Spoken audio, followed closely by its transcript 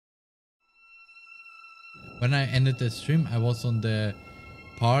When I ended the stream, I was on the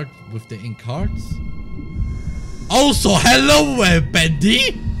part with the ink cards. Also, hello,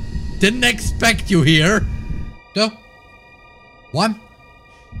 Bendy! Didn't expect you here. 2, 1.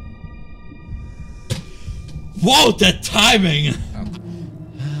 Whoa, the timing! Oh.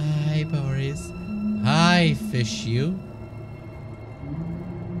 Hi, Boris. Hi, Fish You.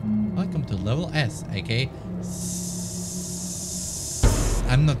 Welcome to level S, aka.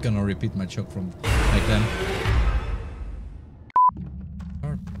 I'm not gonna repeat my joke from back then.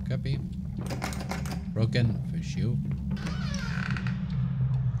 Or copy. Broken Fish You.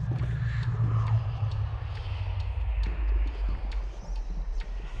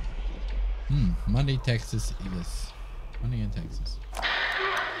 Money, taxes, yes. Money and taxes.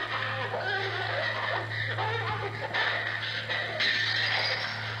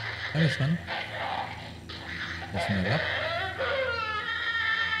 That is fun. Open it up.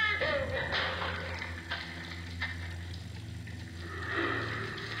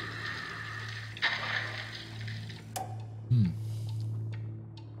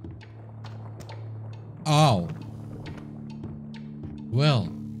 Oh. Well.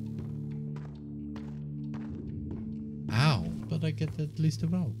 Ow. But I get at least a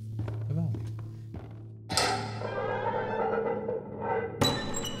valve. A valve.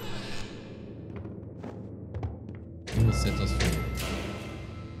 He will set us free.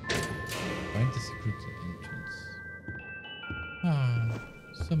 Find the secret entrance. Ah,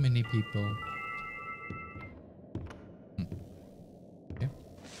 so many people. Okay.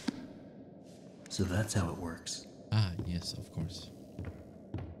 So that's how it works. Ah, yes, of course.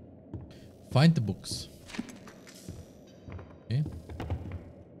 Find the books. Okay.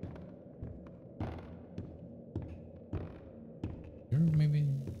 Here, maybe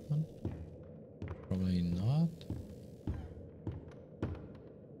one? Probably not.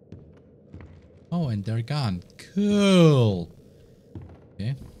 Oh, and they're gone. Cool.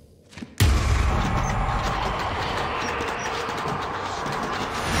 Okay.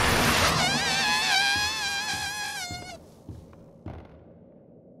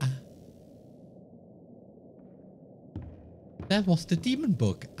 That was the demon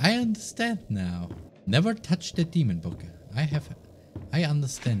book. I understand now. Never touch the demon book. I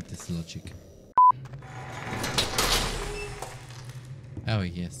understand this logic. Oh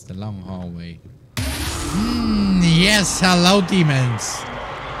yes, the long hallway. Yes, hello demons.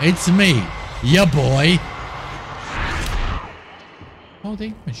 It's me, your boy. Oh, the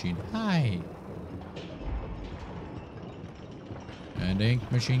ink machine. Hi. And the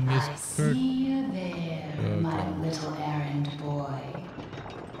ink machine is I see you there, my little errand boy.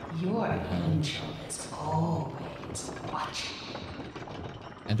 Your angel is always watching.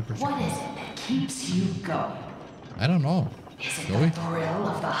 And the What is it that keeps you going? I don't know. Is it the thrill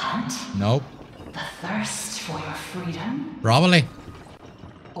of the hunt? Nope. The thirst for your freedom? Probably.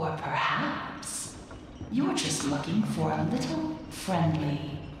 Or perhaps you're just looking for a little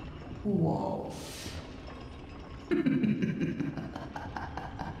friendly wolf.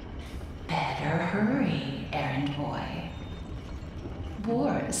 Better hurry, errand boy.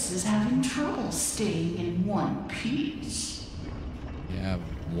 Boris is having trouble staying in one piece. Yeah,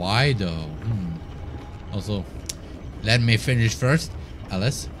 why though? Also, let me finish first,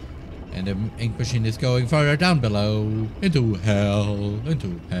 Alice. And the ink machine is going further down below. Into hell.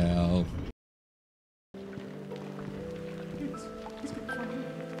 Into hell.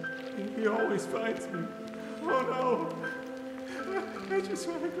 He always finds me. Oh no. I just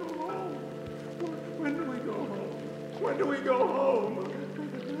want to go home. When do we go home? When do we go home?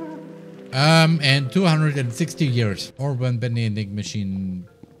 In 260 years. Or when Bendy and the ink machine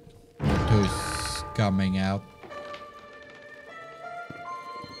 2 is coming out.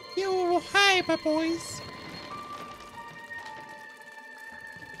 Yo, hi, my boys.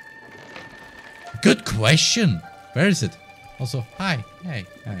 Good question. Where is it? Also, hi. Hey,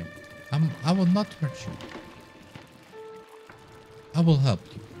 hi. I will not hurt you. I will help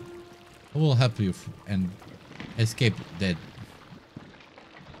you. I will help you and escape that.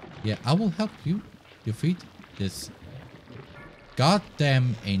 Yeah, I will help you defeat this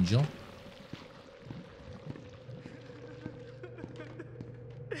goddamn angel.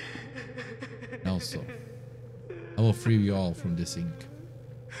 Also, I will free you all from this ink.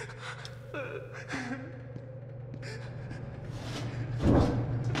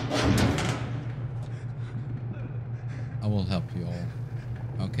 I will help you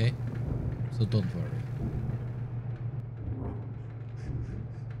all, okay? So don't worry.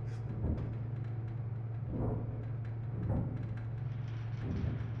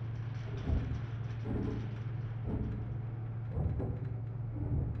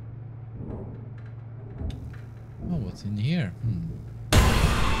 what's in here?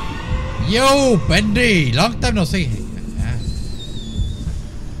 Yo, Bendy! Long time no see.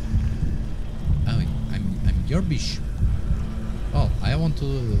 Oh, I'm your bishop. Oh, I want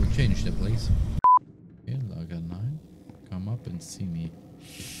to change the place. Okay, log 9. Come up and see me.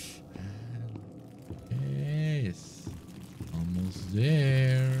 Yes. Almost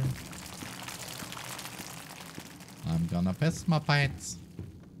there. I'm gonna piss my pants.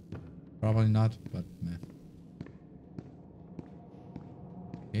 Probably not, but meh.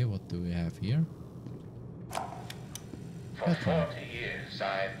 Okay, what do we have here? For 40 years,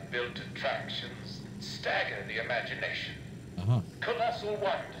 I've built attractions that stagger the imagination. Colossal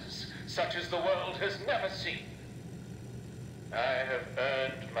wonders, such as the world has never seen. I have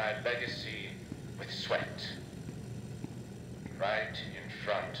earned my legacy with sweat. Right in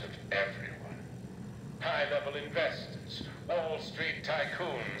front of everyone. High-level investors, Wall Street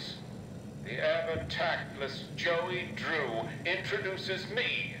tycoons. The ever-tactless Joey Drew introduces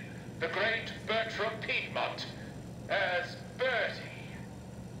me, the great Bertram Piedmont, as Bertie,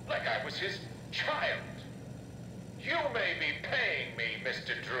 like I was his child. You may be paying me,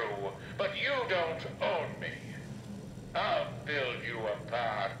 Mr. Drew, but you don't own me. I'll build you a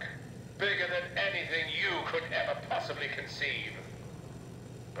park, bigger than anything you could ever possibly conceive.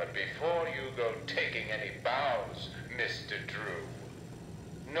 But before you go taking any bows, Mr. Drew,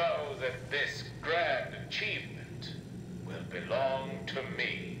 know that this grand achievement will belong to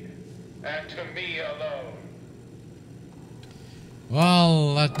me, and to me alone.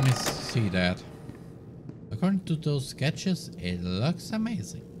 Well, let me see that. According to those sketches, it looks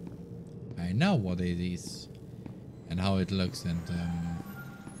amazing. I know what it is and how it looks, and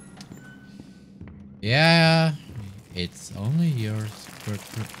yeah, it's only yours,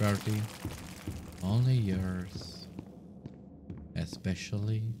 Bertie. Only yours.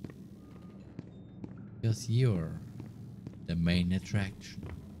 Especially because you're the main attraction.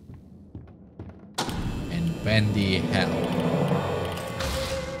 And Bendy hell.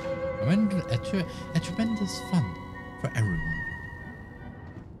 I mean, a tremendous fun for everyone.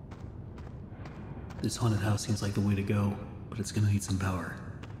 This haunted house seems like the way to go, but it's gonna need some power.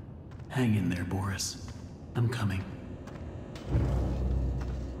 Hang in there, Boris. I'm coming.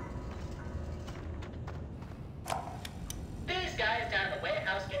 These guys down at the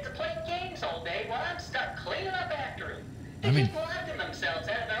warehouse get to play games all day while I'm stuck cleaning up after them. They I mean, keep locking themselves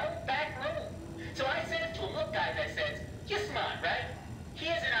out of their own back room. So I said to them, look guys, I said, you're smart, right?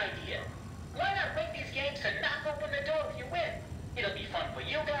 Here's an idea. Why not make these games to knock open the door if you win? It'll be fun for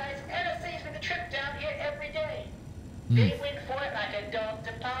you guys, and it saves me the trip down here every day. They win for it like a dog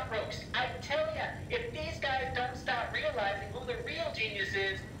to pot roast. I tell ya, if these guys don't start realizing who the real genius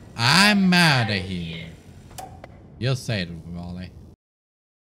is, I'm out of here. You'll say it, Wally.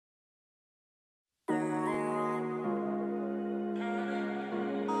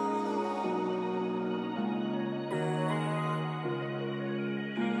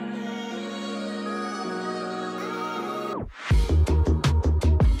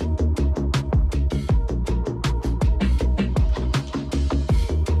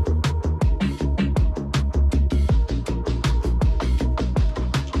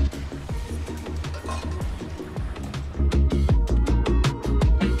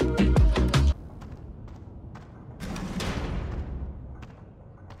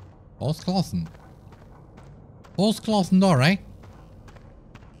 Ausklassen. Ausklassen door, right?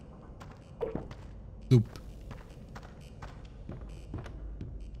 Soup.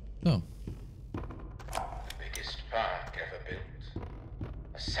 So. The biggest park ever built.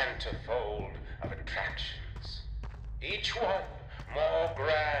 A centerfold of attractions. Each one more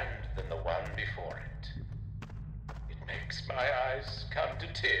grand than the one before it. It makes my eyes come to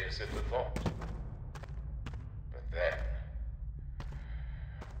tears at the thought. But then,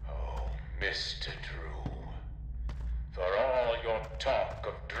 Mr. Drew, for all your talk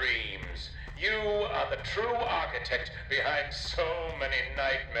of dreams, you are the true architect behind so many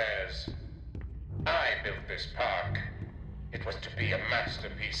nightmares. I built this park. It was to be a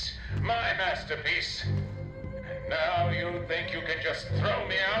masterpiece, my masterpiece. And now you think you can just throw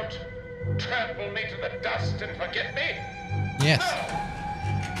me out? Trample me to the dust and forget me? Yes.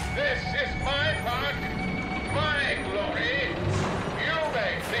 No! This is my park, my glory. You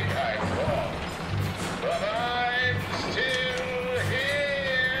may think I'm wrong, but I'm still here.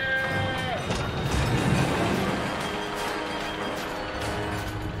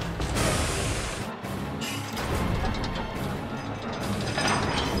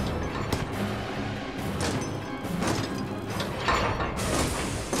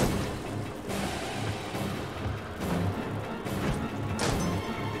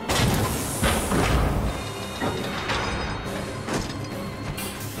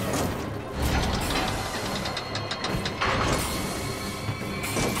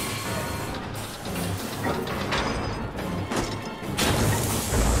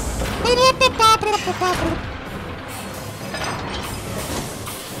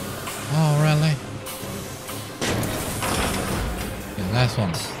 Oh, really? Okay, last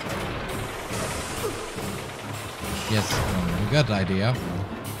one. Yes, good idea.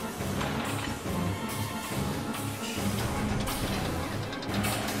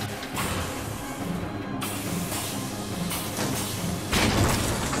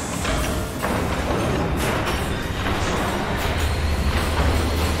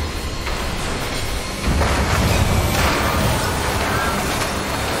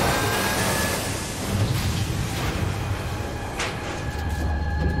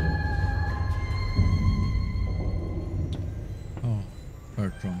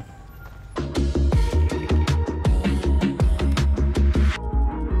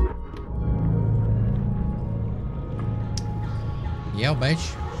 Yeah,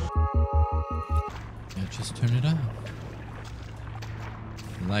 bitch. Yeah, just turn it off.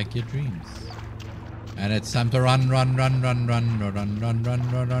 Like your dreams. And it's time to run.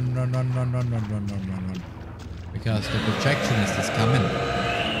 Because the projectionist is coming.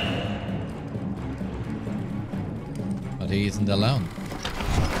 But he isn't alone.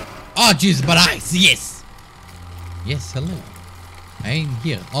 Oh, Jesus, but yes! Yes, hello. I am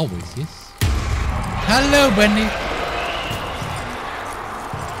here, always, yes. Hello, Bendy.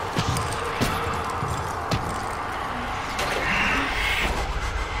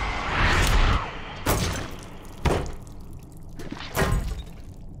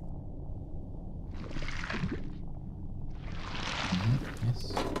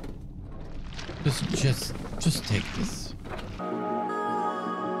 Yes. Just take this.